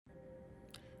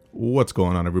What's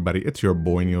going on, everybody? It's your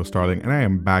boy Neo Starling, and I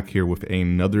am back here with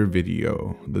another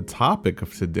video. The topic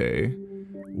of today: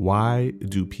 why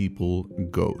do people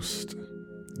ghost?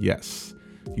 Yes,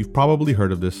 you've probably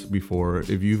heard of this before.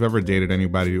 If you've ever dated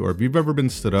anybody, or if you've ever been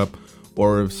stood up,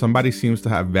 or if somebody seems to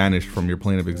have vanished from your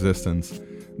plane of existence,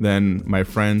 then, my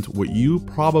friend, what you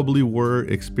probably were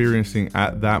experiencing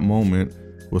at that moment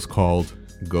was called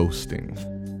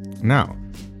ghosting. Now,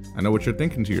 I know what you're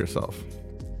thinking to yourself.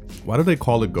 Why do they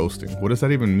call it ghosting? What does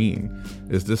that even mean?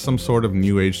 Is this some sort of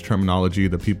new age terminology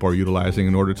that people are utilizing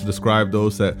in order to describe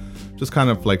those that just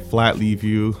kind of like flat leave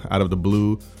you out of the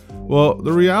blue? Well,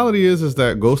 the reality is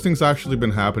that ghosting's actually been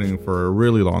happening for a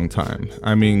really long time.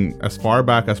 I mean, as far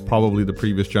back as probably the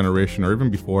previous generation or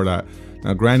even before that.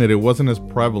 Now, granted, it wasn't as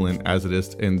prevalent as it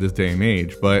is in this day and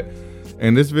age, but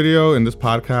in this video, in this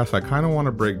podcast, I kind of want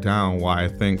to break down why I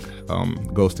think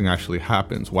ghosting actually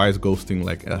happens. Why is ghosting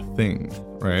like a thing,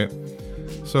 right?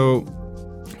 So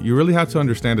you really have to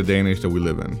understand the day and age that we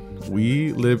live in.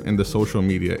 We live in the social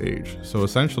media age. So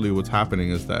essentially what's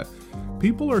happening is that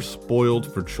people are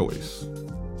spoiled for choice.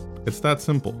 It's that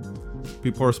simple.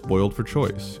 People are spoiled for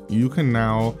choice. You can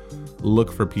now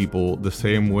look for people the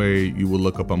same way you would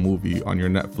look up a movie on your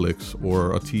Netflix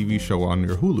or a TV show on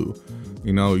your Hulu.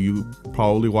 You know, you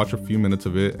probably watch a few minutes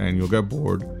of it and you'll get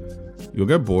bored.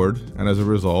 And as a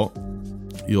result,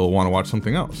 you'll want to watch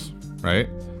something else, right?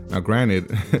 Now,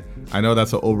 granted, I know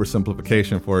that's an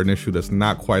oversimplification for an issue that's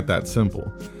not quite that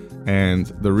simple. And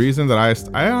the reason that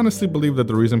I honestly believe that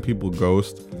the reason people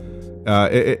ghost,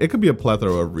 it could be a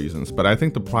plethora of reasons, but I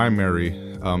think the primary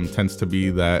tends to be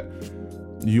that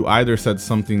you either said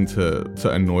something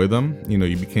to annoy them. You know,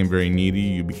 you became very needy.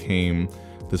 You became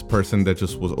this person that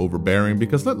just was overbearing.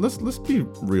 Because let's be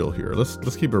real here.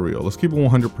 Let's keep it real. Let's keep it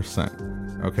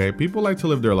 100%. Okay, people like to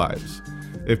live their lives.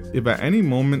 If at any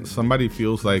moment somebody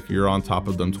feels like you're on top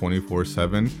of them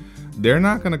 24/7, they're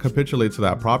not going to capitulate to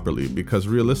that properly, because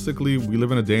realistically, we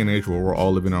live in a day and age where we're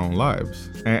all living our own lives.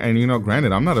 And you know,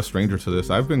 granted, I'm not a stranger to this.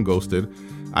 I've been ghosted.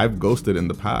 I've ghosted in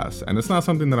the past, and it's not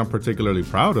something that I'm particularly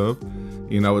proud of.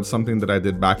 You know, it's something that I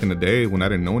did back in the day when I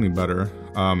didn't know any better.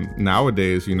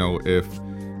 Nowadays, you know, if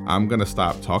I'm going to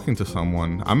stop talking to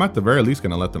someone, I'm at the very least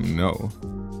going to let them know.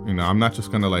 You know, I'm not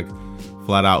just going to like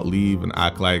flat out leave and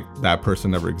act like that person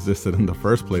never existed in the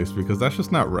first place, because that's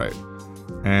just not right.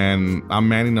 And I'm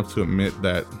man enough to admit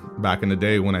that back in the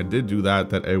day when I did do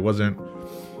that it wasn't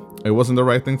the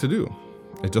right thing to do.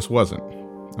 It just wasn't.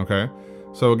 Okay.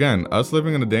 So again, us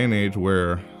living in a day and age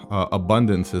where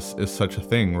abundance is such a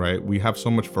thing, right? We have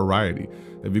so much variety.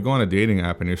 If you go on a dating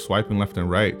app and you're swiping left and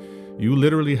right, you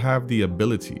literally have the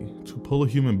ability to pull a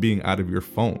human being out of your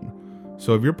phone.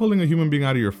 So if you're pulling a human being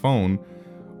out of your phone,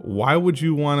 why would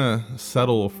you want to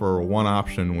settle for one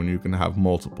option when you can have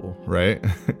multiple, right?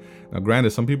 Now,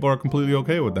 granted, some people are completely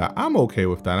okay with that. I'm okay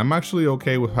with that. I'm actually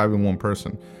okay with having one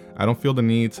person. I don't feel the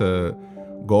need to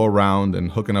go around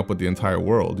and hooking up with the entire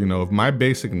world. You know, if my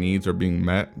basic needs are being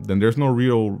met, then there's no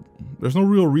real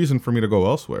reason for me to go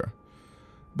elsewhere.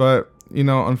 But, you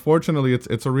know, unfortunately,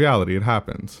 it's a reality. It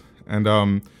happens. And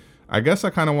I guess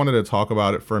I kind of wanted to talk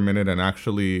about it for a minute and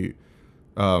actually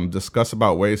discuss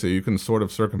about ways that you can sort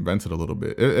of circumvent it a little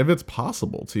bit, if it's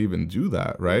possible to even do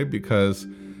that, right? Because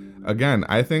again,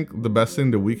 I think the best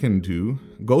thing that we can do,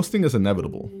 ghosting is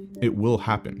inevitable. It will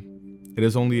happen. It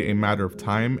is only a matter of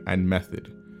time and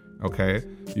method. Okay,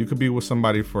 you could be with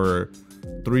somebody for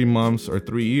 3 months or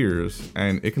 3 years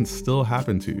and it can still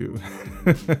happen to you.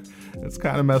 It's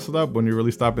kind of messed up when you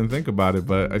really stop and think about it,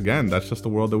 but again, that's just the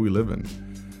world that we live in.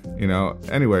 You know,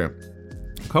 anyway,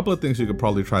 a couple of things you could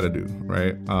probably try to do,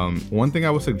 right? One thing I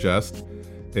would suggest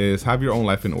is have your own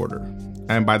life in order.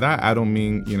 And by that, I don't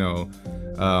mean, you know,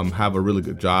 have a really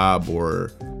good job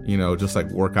or, you know, just like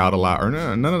work out a lot or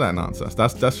none of that nonsense.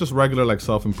 That's just regular like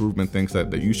self-improvement things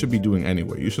that you should be doing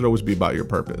anyway. You should always be about your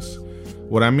purpose.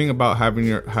 What I mean about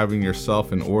having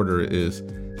yourself in order is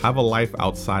have a life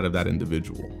outside of that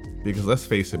individual. Because let's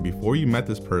face it, before you met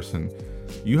this person,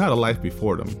 you had a life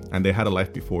before them and they had a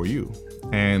life before you.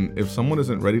 And if someone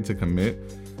isn't ready to commit,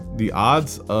 the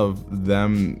odds of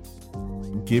them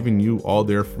giving you all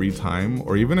their free time,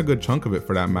 or even a good chunk of it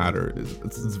for that matter,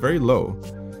 it's very low.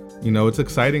 You know, it's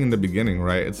exciting in the beginning,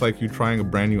 right? It's like you trying a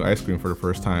brand new ice cream for the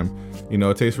first time. You know,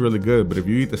 it tastes really good, but if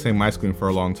you eat the same ice cream for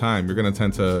a long time, you're going to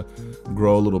tend to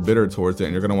grow a little bitter towards it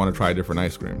and you're going to want to try a different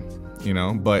ice cream, you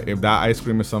know? But if that ice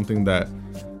cream is something that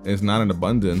is not in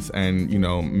abundance and, you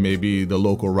know, maybe the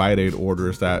local Rite Aid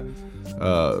orders that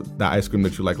ice cream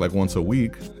that you like once a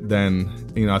week, then,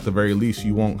 you know, at the very least,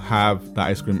 you won't have the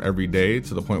ice cream every day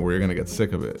to the point where you're going to get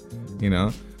sick of it, you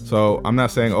know? So I'm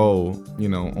not saying, oh,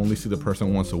 only see the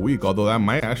person once a week, although that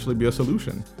might actually be a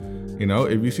solution.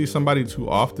 If you see somebody too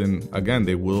often, again,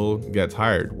 they will get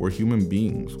tired. We're human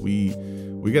beings.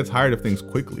 We get tired of things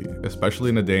quickly, especially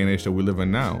in the day and age that we live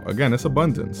in now. Again, it's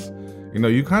abundance.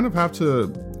 You kind of have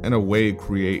to, in a way,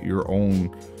 create your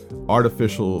own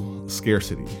artificial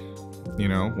scarcity,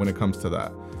 when it comes to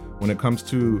that. When it comes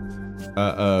to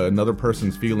another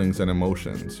person's feelings and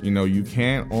emotions, you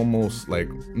can't almost like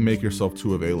make yourself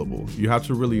too available. You have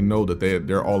to really know that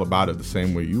they're all about it the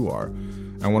same way you are.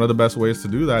 And one of the best ways to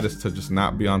do that is to just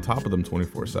not be on top of them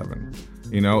 24/7.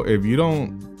 If you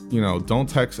don't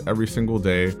text every single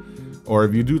day, or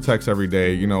if you do text every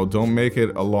day, don't make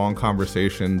it a long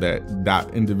conversation that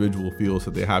individual feels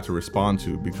that they have to respond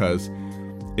to. Because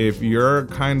if you're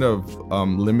kind of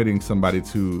limiting somebody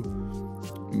to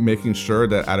making sure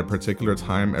that at a particular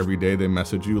time every day they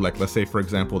message you, like let's say for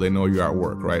example they know you're at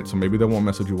work, right? So maybe they won't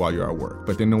message you while you're at work,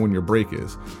 but they know when your break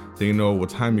is, they know what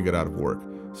time you get out of work,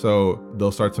 so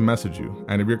they'll start to message you.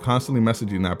 And if you're constantly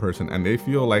messaging that person and they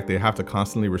feel like they have to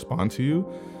constantly respond to you,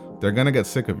 they're gonna get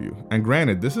sick of you. And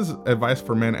granted, this is advice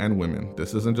for men and women.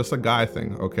 This isn't just a guy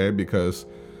thing, okay? Because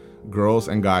girls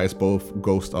and guys both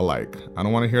ghost alike. I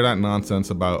don't want to hear that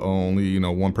nonsense about only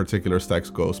one particular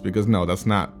sex ghost, because no, it's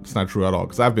not true at all,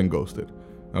 because I've been ghosted,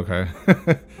 okay?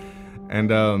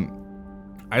 And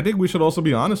I think we should also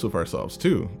be honest with ourselves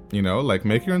too, like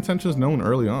make your intentions known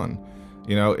early on.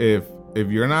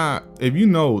 If you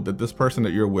know that this person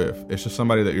that you're with is just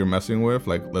somebody that you're messing with,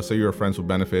 like let's say you're friends with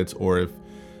benefits, or if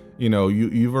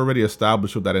you've already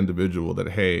established with that individual that,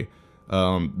 hey,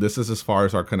 this is as far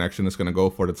as our connection is going to go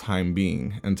for the time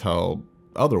being until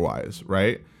otherwise,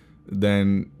 right?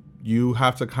 Then you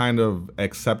have to kind of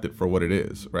accept it for what it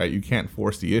is, right? You can't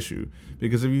force the issue,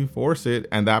 because if you force it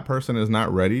and that person is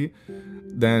not ready,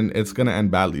 then it's going to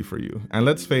end badly for you. And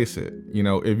let's face it,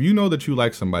 if you know that you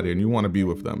like somebody and you want to be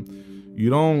with them, you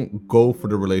don't go for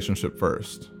the relationship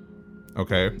first,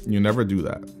 okay? You never do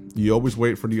that. You always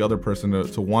wait for the other person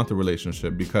to want the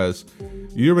relationship, because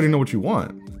you already know what you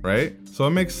want, right? So it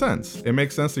makes sense. It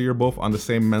makes sense that you're both on the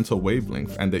same mental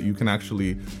wavelength and that you can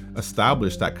actually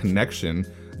establish that connection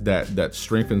that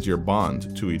strengthens your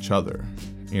bond to each other,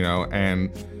 and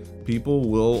people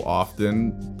will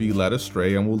often be led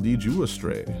astray and will lead you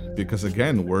astray, because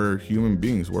again, we're human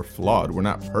beings, we're flawed, we're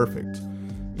not perfect.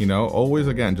 Always,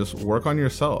 again, just work on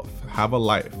yourself, have a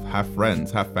life, have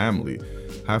friends, have family,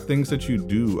 have things that you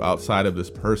do outside of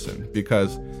this person,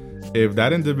 because if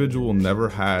that individual never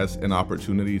has an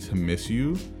opportunity to miss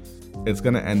you, it's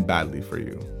going to end badly for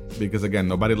you. Because again,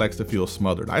 nobody likes to feel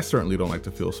smothered. I certainly don't like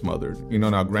to feel smothered.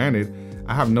 Now granted,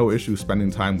 I have no issue spending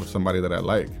time with somebody that I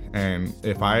like. And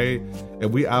if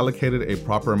we allocated a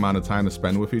proper amount of time to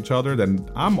spend with each other, then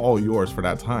I'm all yours for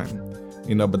that time.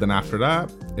 But then after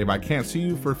that, if I can't see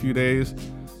you for a few days,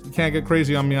 you can't get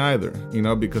crazy on me either,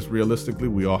 because realistically,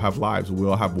 we all have lives. We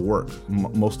all have work.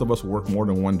 Most of us work more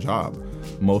than one job.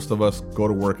 Most of us go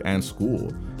to work and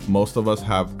school. Most of us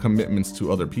have commitments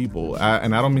to other people.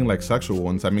 And I don't mean like sexual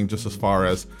ones. I mean just as far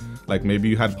as like maybe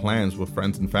you had plans with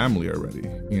friends and family already,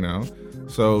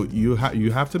 So you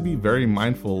have to be very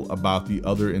mindful about the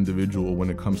other individual when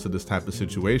it comes to this type of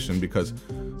situation, because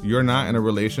you're not in a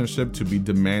relationship to be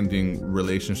demanding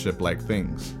relationship-like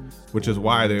things, which is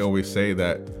why they always say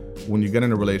that when you get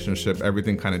in a relationship,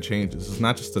 everything kind of changes. It's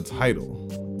not just a title,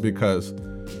 because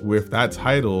with that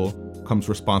title comes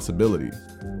responsibility.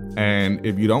 And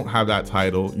if you don't have that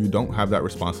title, you don't have that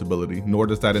responsibility, nor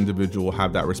does that individual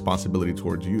have that responsibility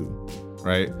towards you,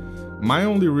 right? My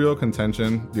only real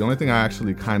contention, the only thing I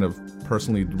actually kind of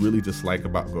personally really dislike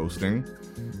about ghosting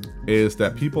is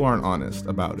that people aren't honest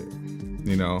about it.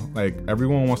 Like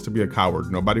everyone wants to be a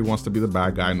coward. Nobody wants to be the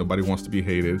bad guy. Nobody wants to be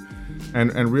hated.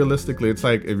 And realistically, it's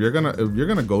like if you're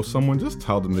gonna ghost someone, just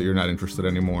tell them that you're not interested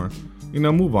anymore.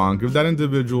 Move on. Give that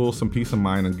individual some peace of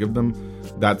mind and give them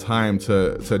that time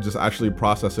to just actually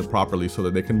process it properly so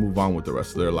that they can move on with the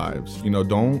rest of their lives.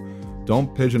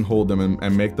 Don't pigeonhole them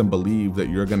and make them believe that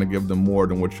you're gonna give them more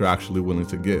than what you're actually willing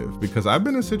to give. Because I've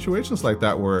been in situations like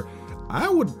that where I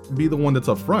would be the one that's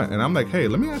up front and I'm like, hey,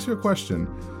 let me ask you a question.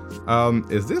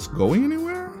 Is this going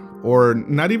anywhere? Or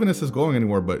not even is this going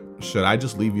anywhere, but should I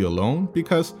just leave you alone?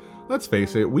 Because let's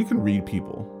face it, we can read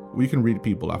people. We can read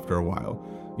people after a while.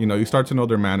 You start to know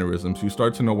their mannerisms. You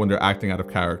start to know when they're acting out of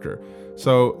character.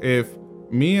 So if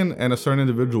me and a certain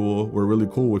individual were really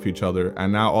cool with each other,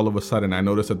 and now all of a sudden I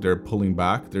notice that they're pulling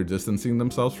back, they're distancing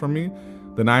themselves from me,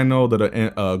 then I know that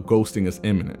a ghosting is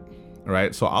imminent,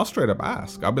 right? So I'll straight up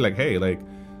ask. I'll be like, hey, like,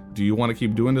 Do you want to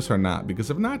keep doing this or not? Because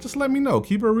if not, just let me know.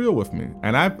 Keep it real with me.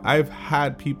 And I've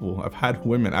had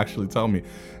women actually tell me,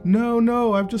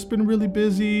 no, I've just been really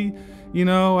busy.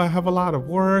 I have a lot of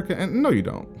work. And no, you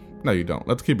don't.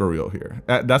 Let's keep it real here.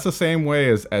 That's the same way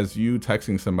as you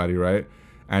texting somebody, right?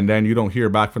 And then you don't hear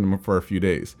back from them for a few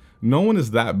days. No one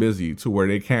is that busy to where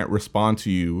they can't respond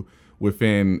to you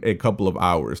within a couple of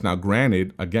hours. Now,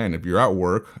 granted, again, if you're at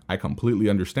work, I completely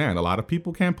understand. A lot of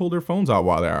people can't pull their phones out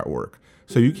while they're at work.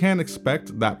 So you can't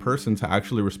expect that person to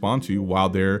actually respond to you while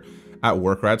they're at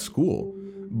work or at school.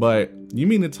 But you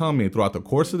mean to tell me throughout the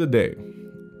course of the day,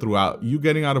 throughout you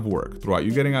getting out of work, throughout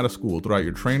you getting out of school, throughout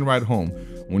your train ride home,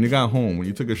 when you got home, when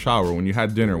you took a shower, when you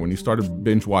had dinner, when you started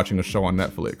binge watching a show on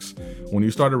Netflix, when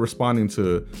you started responding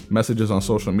to messages on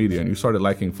social media and you started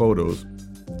liking photos,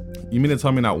 you mean to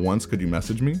tell me not once could you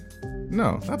message me?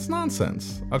 No, that's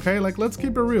nonsense. Okay, like let's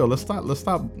keep it real. Let's stop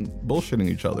bullshitting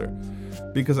each other.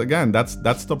 Because again, that's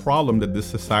the problem that this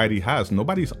society has.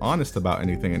 Nobody's honest about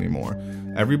anything anymore.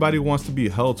 Everybody wants to be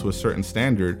held to a certain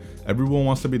standard. Everyone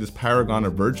wants to be this paragon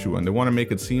of virtue, and they want to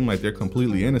make it seem like they're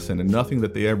completely innocent and nothing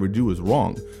that they ever do is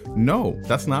wrong. No,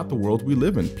 that's not the world we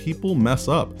live in. People mess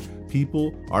up.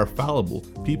 People are fallible.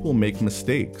 People make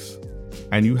mistakes.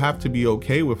 And you have to be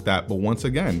okay with that. But once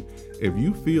again, if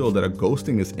you feel that a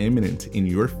ghosting is imminent in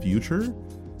your future,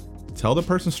 tell the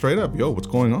person straight up, yo, what's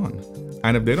going on?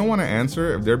 And if they don't want to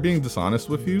answer, if they're being dishonest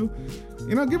with you,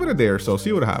 give it a day or so,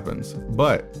 see what happens.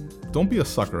 But don't be a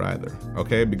sucker either,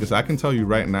 okay? Because I can tell you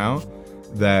right now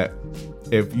that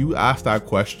if you ask that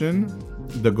question,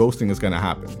 the ghosting is going to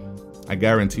happen. I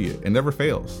guarantee it. It never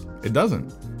fails. It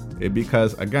doesn't.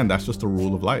 Because again, that's just the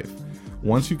rule of life.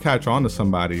 Once you catch on to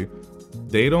somebody,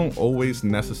 they don't always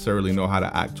necessarily know how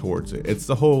to act towards it. It's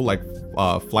the whole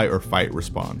flight or fight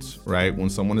response, right? When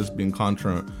someone is being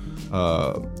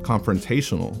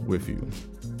confrontational with you,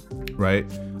 right?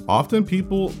 Often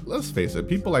people, let's face it,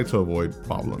 people like to avoid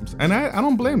problems. And I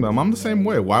don't blame them. I'm the same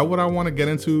way. Why would I want to get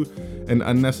into an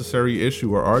unnecessary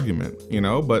issue or argument,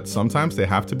 But sometimes they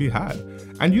have to be had.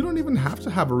 And you don't even have to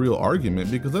have a real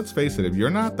argument because let's face it, if you're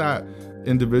not that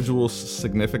individual's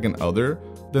significant other,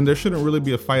 then there shouldn't really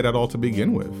be a fight at all to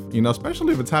begin with,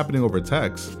 especially if it's happening over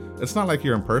text. It's not like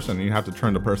you're in person and you have to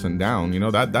turn the person down,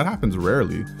 that happens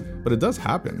rarely, but it does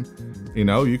happen.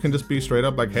 You can just be straight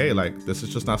up like, hey, like, this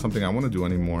is just not something I want to do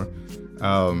anymore.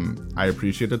 I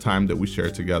appreciate the time that we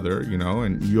shared together,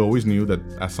 and you always knew that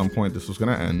at some point this was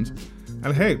going to end.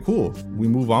 And hey, cool, we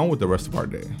move on with the rest of our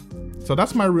day. So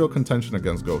that's my real contention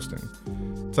against ghosting.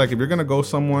 It's like, if you're going to ghost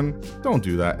someone, don't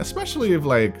do that, especially if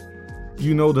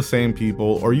the same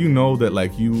people, or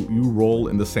that you roll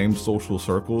in the same social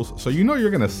circles, so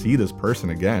you're gonna see this person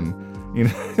again.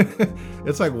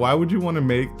 It's like, why would you want to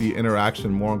make the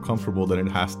interaction more uncomfortable than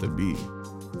it has to be?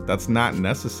 That's not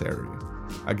necessary.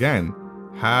 Again,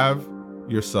 have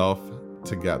yourself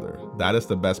together. That is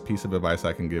the best piece of advice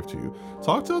I can give to you.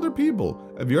 Talk to other people.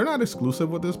 If you're not exclusive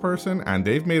with this person and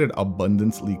they've made it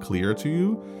abundantly clear to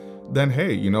you, then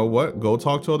hey, you know what? Go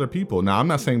talk to other people. Now, I'm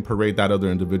not saying parade that other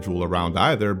individual around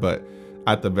either, but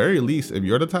at the very least, if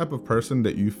you're the type of person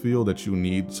that you feel that you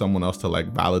need someone else to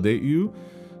validate you,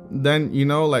 then,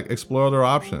 explore other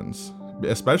options,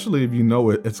 especially if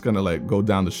it's going to go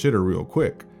down the shitter real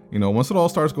quick. Once it all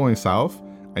starts going south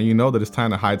and that it's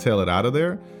time to hightail it out of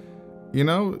there,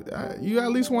 you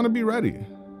at least want to be ready.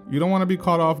 You don't want to be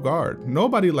caught off guard.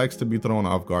 Nobody likes to be thrown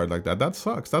off guard like that. That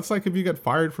sucks. That's like if you get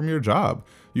fired from your job.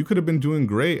 You could have been doing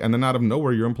great, and then out of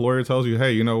nowhere, your employer tells you,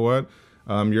 hey, you know what?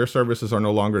 Your services are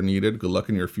no longer needed. Good luck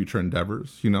in your future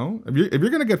endeavors. If you're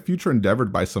going to get future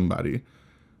endeavored by somebody,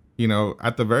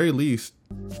 at the very least,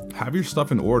 have your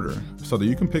stuff in order so that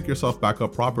you can pick yourself back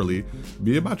up properly,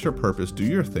 be about your purpose, do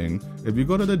your thing. If you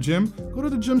go to the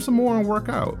gym some more and work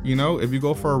out. If you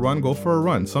go for a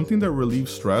run. Something that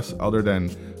relieves stress other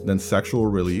than sexual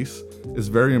release is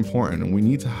very important. And we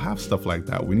need to have stuff like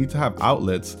that. We need to have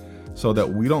outlets so that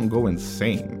we don't go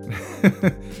insane.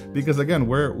 Because again,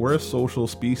 we're a social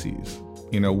species.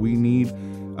 We need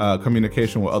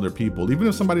communication with other people. Even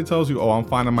if somebody tells you, oh, I'm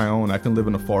fine on my own, I can live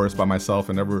in a forest by myself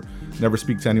and never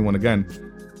speak to anyone again.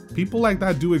 People like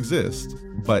that do exist,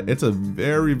 but it's a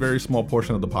very, very small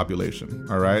portion of the population.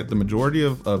 All right. The majority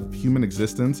of human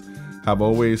existence have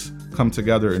always come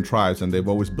together in tribes, and they've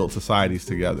always built societies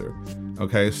together.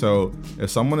 Okay. So if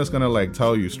someone is going to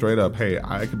tell you straight up, hey,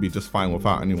 I could be just fine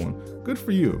without anyone, good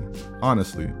for you.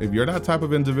 Honestly, if you're that type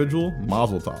of individual,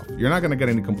 mazel tov. You're not going to get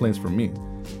any complaints from me.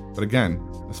 But again,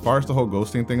 as far as the whole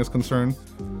ghosting thing is concerned,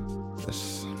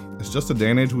 it's just a day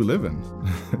and age we live in.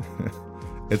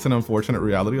 It's an unfortunate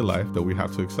reality of life that we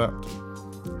have to accept.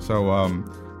 So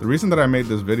The reason that I made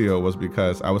this video was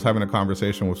because I was having a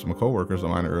conversation with some coworkers of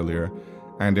mine earlier,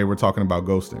 and they were talking about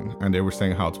ghosting, and they were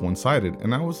saying how it's one-sided.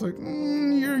 And I was like,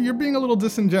 you're being a little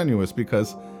disingenuous,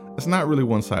 because it's not really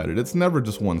one-sided. It's never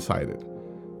just one-sided,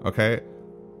 okay?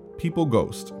 People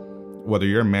ghost. Whether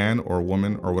you're a man or a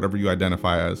woman or whatever you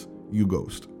identify as, you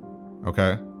ghost,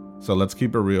 okay? So let's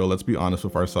keep it real. Let's be honest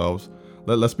with ourselves.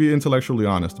 Let's be intellectually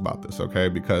honest about this, okay?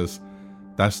 Because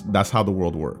that's how the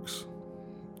world works.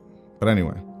 But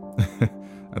anyway,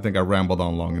 I think I rambled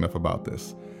on long enough about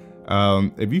this.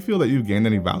 If you feel that you've gained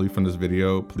any value from this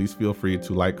video, please feel free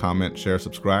to like, comment, share,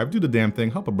 subscribe, do the damn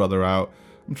thing, help a brother out.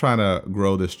 I'm trying to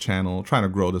grow this channel, trying to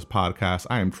grow this podcast.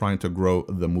 I am trying to grow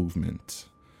the movement.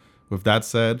 With that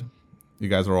said, you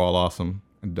guys are all awesome,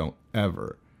 and don't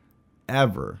ever,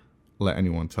 ever let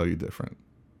anyone tell you different.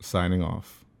 Signing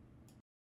off.